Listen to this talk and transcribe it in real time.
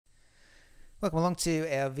Welcome along to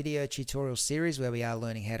our video tutorial series where we are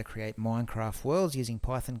learning how to create Minecraft worlds using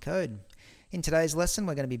Python code. In today's lesson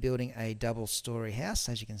we're going to be building a double-storey house,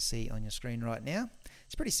 as you can see on your screen right now.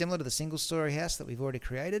 It's pretty similar to the single-storey house that we've already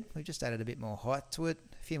created. We've just added a bit more height to it,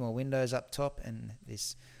 a few more windows up top, and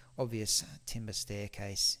this obvious timber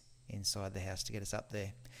staircase inside the house to get us up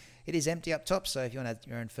there. It is empty up top, so if you want to add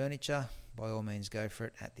your own furniture, by all means go for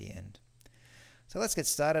it at the end. So let's get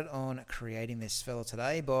started on creating this fella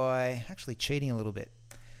today by actually cheating a little bit.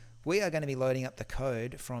 We are going to be loading up the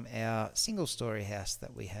code from our single-storey house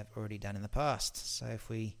that we have already done in the past. So if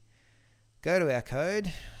we go to our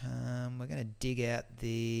code, we're going to dig out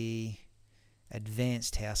the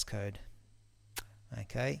advanced house code.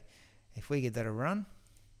 Okay, if we give that a run,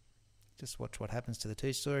 just watch what happens to the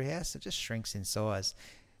two-storey house. It just shrinks in size.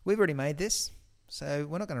 We've already made this, so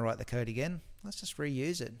we're not going to write the code again. Let's just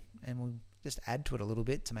reuse it, and we'll just add to it a little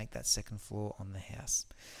bit to make that second floor on the house.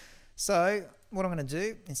 So what I'm going to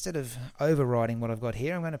do, instead of overwriting what I've got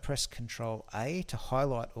here, I'm going to press Control A to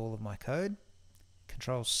highlight all of my code,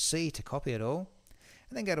 Control C to copy it all,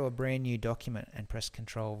 and then go to a brand new document and press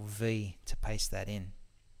Control V to paste that in.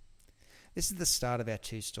 This is the start of our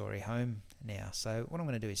two-storey home now. So what I'm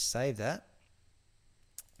going to do is save that.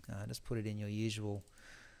 Just put it in your usual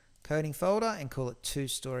coding folder and call it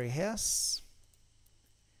two-storey house.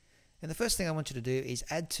 And the first thing I want you to do is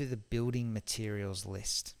add to the building materials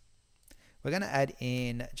list. We're going to add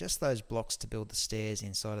in just those blocks to build the stairs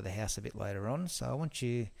inside of the house a bit later on. So I want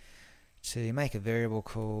you to make a variable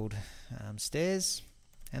called stairs,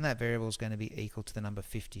 and that variable is going to be equal to the number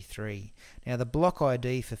 53. Now the block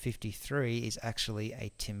ID for 53 is actually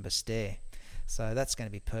a timber stair, so that's going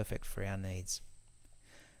to be perfect for our needs.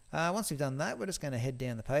 Once we've done that, we're just going to head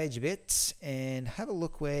down the page a bit and have a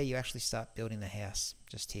look where you actually start building the house,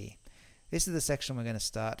 just here. This is the section we're going to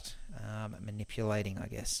start manipulating, I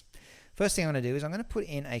guess. First thing I'm going to do is I'm going to put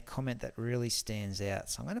in a comment that really stands out.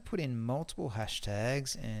 So I'm going to put in multiple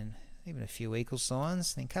hashtags and even a few equal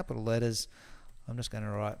signs. In capital letters, I'm just going to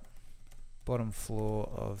write bottom floor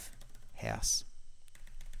of house.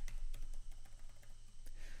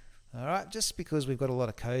 Alright, just because we've got a lot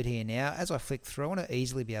of code here now, as I flick through, I want to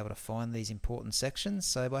easily be able to find these important sections.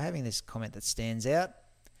 So by having this comment that stands out,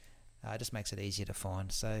 it just makes it easier to find.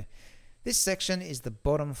 So this section is the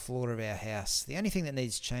bottom floor of our house. The only thing that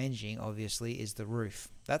needs changing, obviously, is the roof.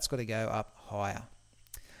 That's got to go up higher.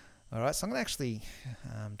 Alright, so I'm going to actually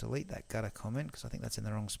delete that gutter comment because I think that's in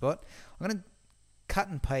the wrong spot. I'm going to cut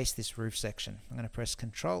and paste this roof section. I'm going to press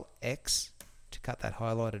Control X to cut that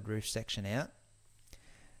highlighted roof section out.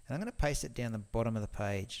 And I'm going to paste it down the bottom of the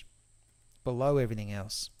page, below everything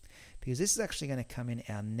else, because this is actually going to come in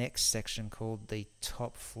our next section called the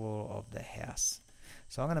top floor of the house.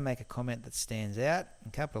 So I'm going to make a comment that stands out.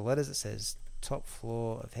 In capital letters it says top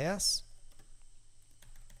floor of house.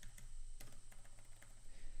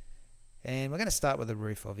 And we're going to start with the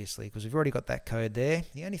roof, obviously, because we've already got that code there.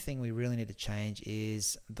 The only thing we really need to change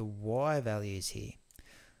is the Y values here.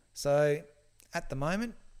 So at the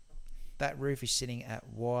moment, that roof is sitting at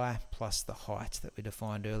Y plus the height that we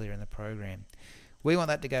defined earlier in the program. We want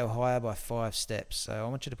that to go higher by 5 steps. So I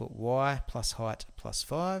want you to put Y plus height plus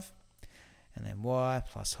 5, and then Y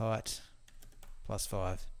plus height plus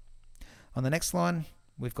 5. On the next line,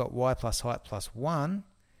 we've got Y plus height plus 1.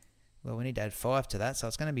 Well, we need to add 5 to that, so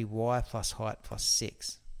it's going to be Y plus height plus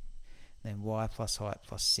 6. Then Y plus height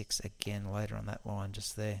plus 6 again later on that line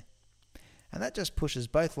just there. And that just pushes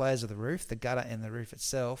both layers of the roof, the gutter and the roof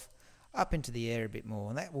itself, up into the air a bit more,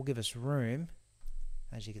 and that will give us room,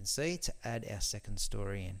 as you can see, to add our second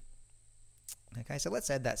story in. Okay, so let's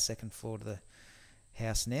add that second floor to the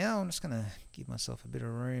house now. I'm just going to give myself a bit of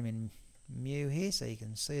room in Mu here so you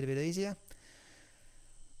can see it a bit easier.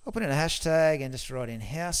 I'll put in a hashtag and just write in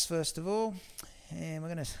house first of all, and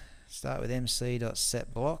we're going to start with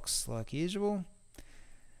mc.setBlocks like usual,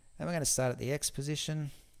 and we're going to start at the X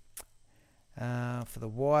position. For the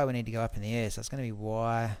Y we need to go up in the air, so it's going to be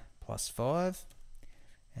Y plus 5,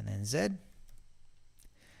 and then Z.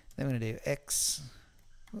 Then we're going to do X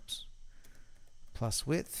plus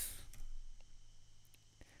width,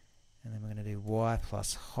 and then we're going to do Y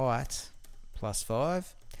plus height plus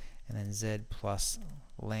 5, and then Z plus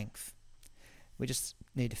length. We just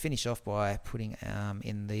need to finish off by putting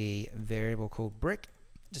in the variable called brick,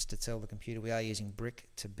 just to tell the computer we are using brick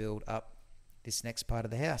to build up this next part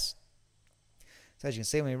of the house. So as you can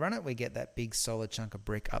see, when we run it, we get that big solid chunk of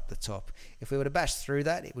brick up the top. If we were to bash through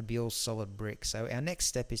that, it would be all solid brick. So our next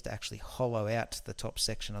step is to actually hollow out the top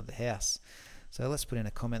section of the house. So let's put in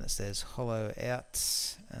a comment that says hollow out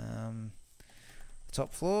the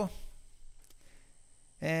top floor.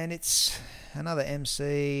 And it's another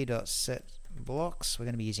mc.set blocks. We're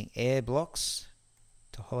going to be using air blocks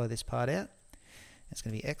to hollow this part out. It's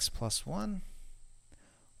going to be x plus 1,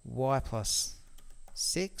 y plus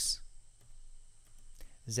 6,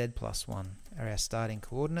 z plus 1 are our starting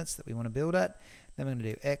coordinates that we want to build at. Then we're going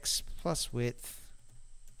to do x plus width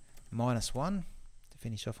minus 1 to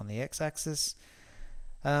finish off on the x-axis.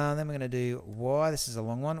 Then we're going to do y, this is a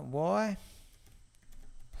long one, y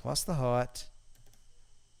plus the height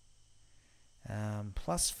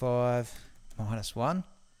plus 5 minus 1. A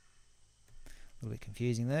little bit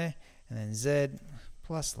confusing there. And then z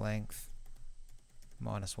plus length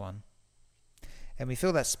minus 1. And we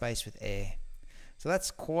fill that space with air. So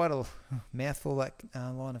that's quite a mouthful, that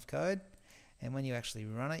line of code. And when you actually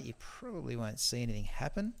run it, you probably won't see anything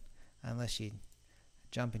happen unless you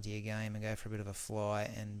jump into your game and go for a bit of a fly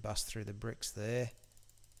and bust through the bricks there.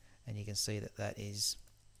 And you can see that that is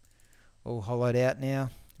all hollowed out now,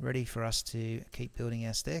 ready for us to keep building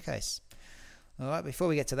our staircase. Alright, before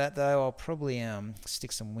we get to that though, I'll probably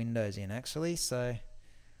stick some windows in actually. So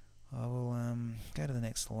I will go to the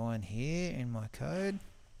next line here in my code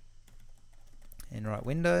and write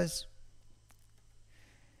windows.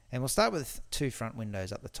 And we'll start with 2 front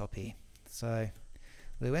windows up the top here. So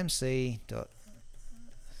we'll do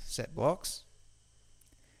mc.setBlocks.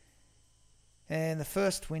 And the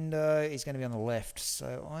first window is going to be on the left.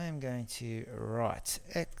 So I am going to write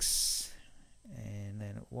x and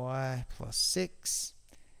then y plus 6.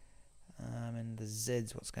 And the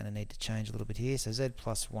z's what's going to need to change a little bit here. So z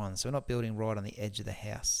plus 1. So we're not building right on the edge of the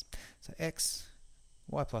house. So x,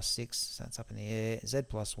 y plus 6, so that's up in the air. Z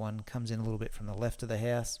plus 1 comes in a little bit from the left of the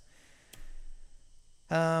house.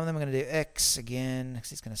 Then we're going to do x again,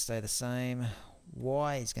 because it's going to stay the same.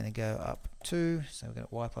 Y is going to go up 2, so we're going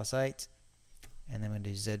to y plus 8. And then we're going to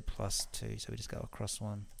do z plus 2, so we just go across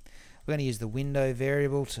one. We're going to use the window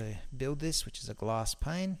variable to build this, which is a glass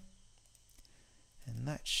pane. And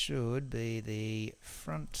that should be the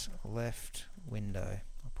front left window.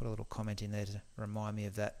 I'll put a little comment in there to remind me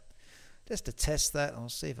of that. Just to test that, I'll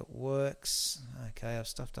see if it works. Okay, I've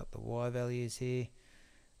stuffed up the y values here.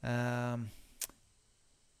 I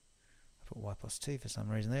put y plus 2 for some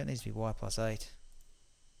reason there. It needs to be y plus 8.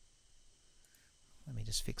 Let me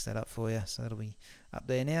just fix that up for you. So that'll be up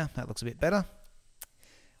there now. That looks a bit better.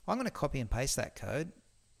 I'm going to copy and paste that code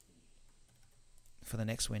for the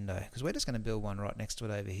next window, because we're just going to build one right next to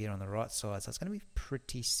it over here on the right side. So it's going to be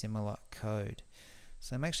pretty similar code.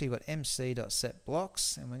 So make sure you've got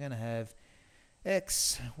mc.setBlocks, and we're going to have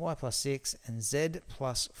x, y plus 6, and z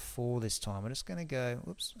plus 4 this time. We're just going to go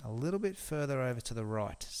a little bit further over to the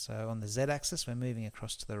right. So on the z-axis, we're moving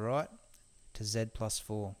across to the right to z plus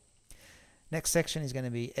 4. Next section is going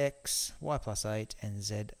to be x, y plus 8, and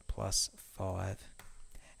z plus 5.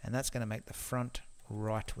 And that's going to make the front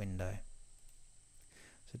right window.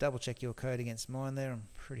 So double check your code against mine there. I'm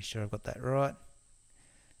pretty sure I've got that right.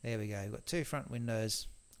 There we go. We've got 2 front windows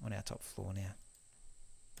on our top floor now.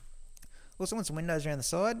 Also want some windows around the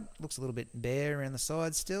side. Looks a little bit bare around the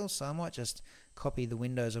side still, so I might just copy the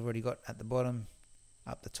windows I've already got at the bottom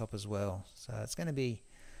up the top as well. So it's going to be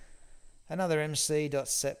another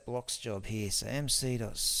mc.setBlocks job here. So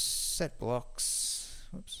mc.setBlocks,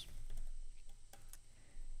 whoops.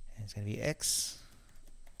 And it's going to be x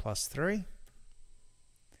plus 3,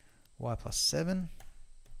 y plus 7,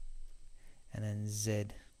 and then z.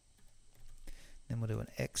 Then we'll do an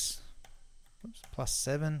x plus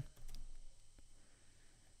 7,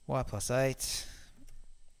 y plus 8,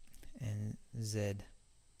 and z.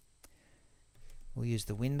 We'll use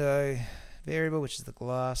the window variable, which is the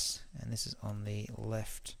glass, and this is on the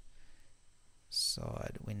left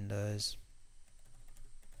side windows.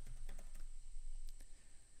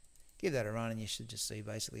 Give that a run and you should just see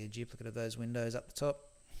basically a duplicate of those windows up the top,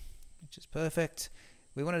 which is perfect.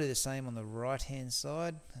 We want to do the same on the right hand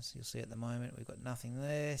side. As you'll see at the moment, we've got nothing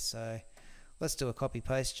there, so let's do a copy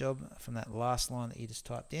paste job from that last line that you just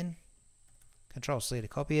typed in. Control C to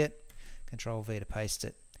copy it, Control V to paste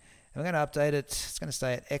it. And we're going to update it. It's going to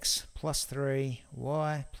stay at x plus 3,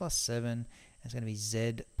 y plus 7, and it's going to be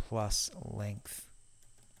z plus length.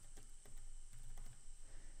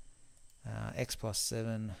 X plus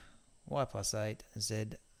 7, y plus 8, z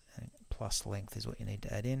plus length is what you need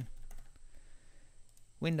to add in.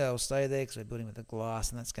 Window will stay there because we're building with the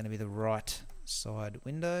glass, and that's going to be the right side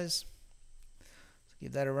windows. So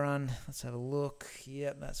give that a run. Let's have a look.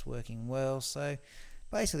 Yep, that's working well. So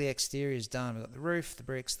basically the exterior is done. We've got the roof, the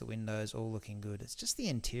bricks, the windows, all looking good. It's just the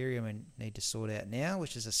interior we need to sort out now,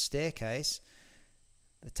 which is a staircase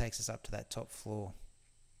that takes us up to that top floor.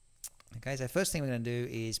 Okay, so first thing we're going to do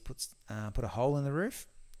is put a hole in the roof.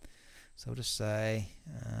 So we'll just say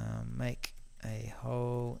make a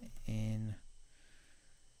hole in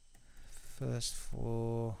first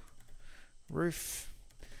floor roof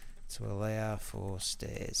to allow for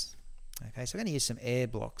stairs. Okay, so we're going to use some air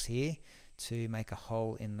blocks here to make a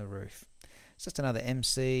hole in the roof. It's just another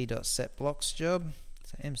mc.setBlocks job.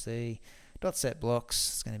 So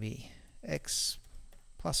mc.setBlocks is going to be x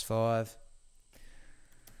plus 5,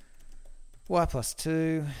 y plus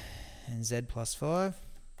 2, and z plus 5.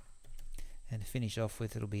 And to finish off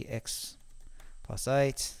with, it'll be x plus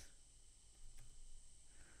 8,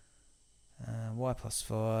 y plus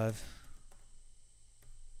 5,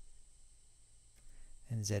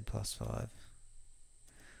 and z plus 5. I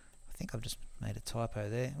think I've just made a typo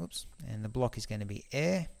there. Oops. And the block is going to be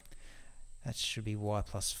air. That should be y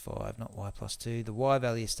plus 5, not y plus 2. The y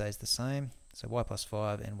value stays the same. So y plus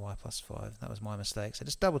 5 and y plus 5. That was my mistake. So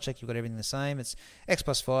just double check you've got everything the same. It's x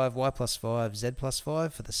plus 5, y plus 5, z plus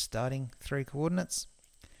 5 for the starting 3 coordinates.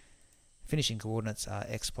 Finishing coordinates are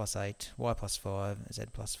x plus 8, y plus 5, z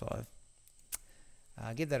plus 5.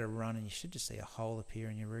 Give that a run and you should just see a hole appear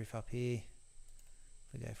in your roof up here.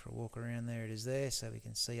 If we go for a walk around, there it is there, so we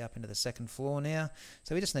can see up into the second floor now.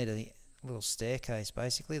 So we just need a little staircase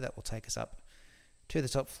basically that will take us up to the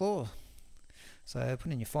top floor. So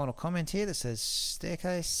put in your final comment here that says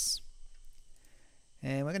staircase,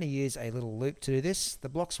 and we're going to use a little loop to do this. The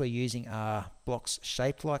blocks we're using are blocks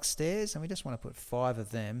shaped like stairs, and we just want to put 5 of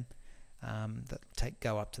them that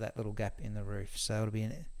go up to that little gap in the roof. So it'll be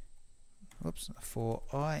for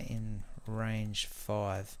I in range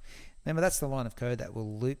 5. Remember, that's the line of code that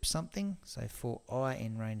will loop something. So for I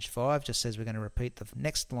in range 5 just says we're going to repeat the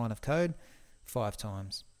next line of code 5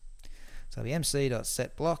 times. So the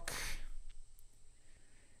mc.setBlock.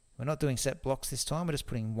 We're not doing set blocks this time, we're just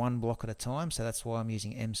putting one block at a time, so that's why I'm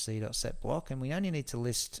using mc.setBlock, and we only need to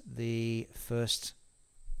list the first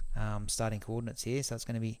starting coordinates here, so it's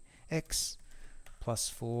going to be x plus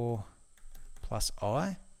 4 plus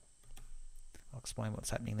I. I'll explain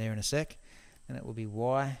what's happening there in a sec. And it will be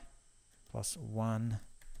y plus 1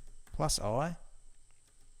 plus I,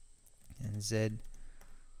 and z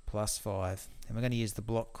plus 5. And we're going to use the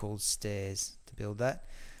block called stairs to build that.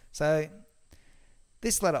 So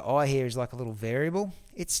this letter I here is like a little variable.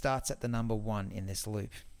 It starts at the number 1 in this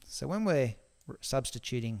loop. So when we're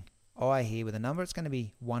substituting I here with a number, it's going to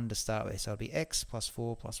be 1 to start with. So it'll be x plus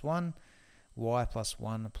 4 plus 1, y plus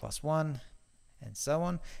 1 plus 1, and so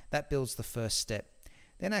on. That builds the first step.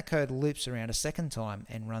 Then our code loops around a second time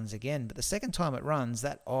and runs again. But the second time it runs,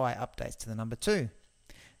 that I updates to the number 2.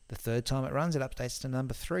 The third time it runs, it updates to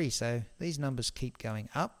number 3. So these numbers keep going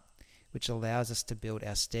up, which allows us to build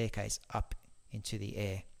our staircase up into the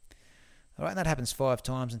air. All right, and that happens 5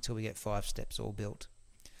 times until we get 5 steps all built.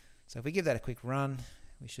 So if we give that a quick run,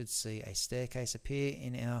 we should see a staircase appear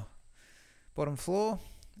in our bottom floor.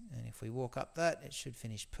 And if we walk up that, it should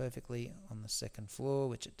finish perfectly on the second floor,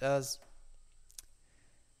 which it does.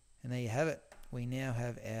 And there you have it. We now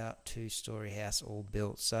have our 2-story house all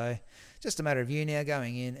built. So just a matter of you now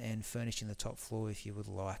going in and furnishing the top floor if you would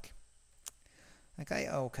like. Okay,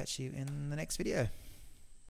 I'll catch you in the next video.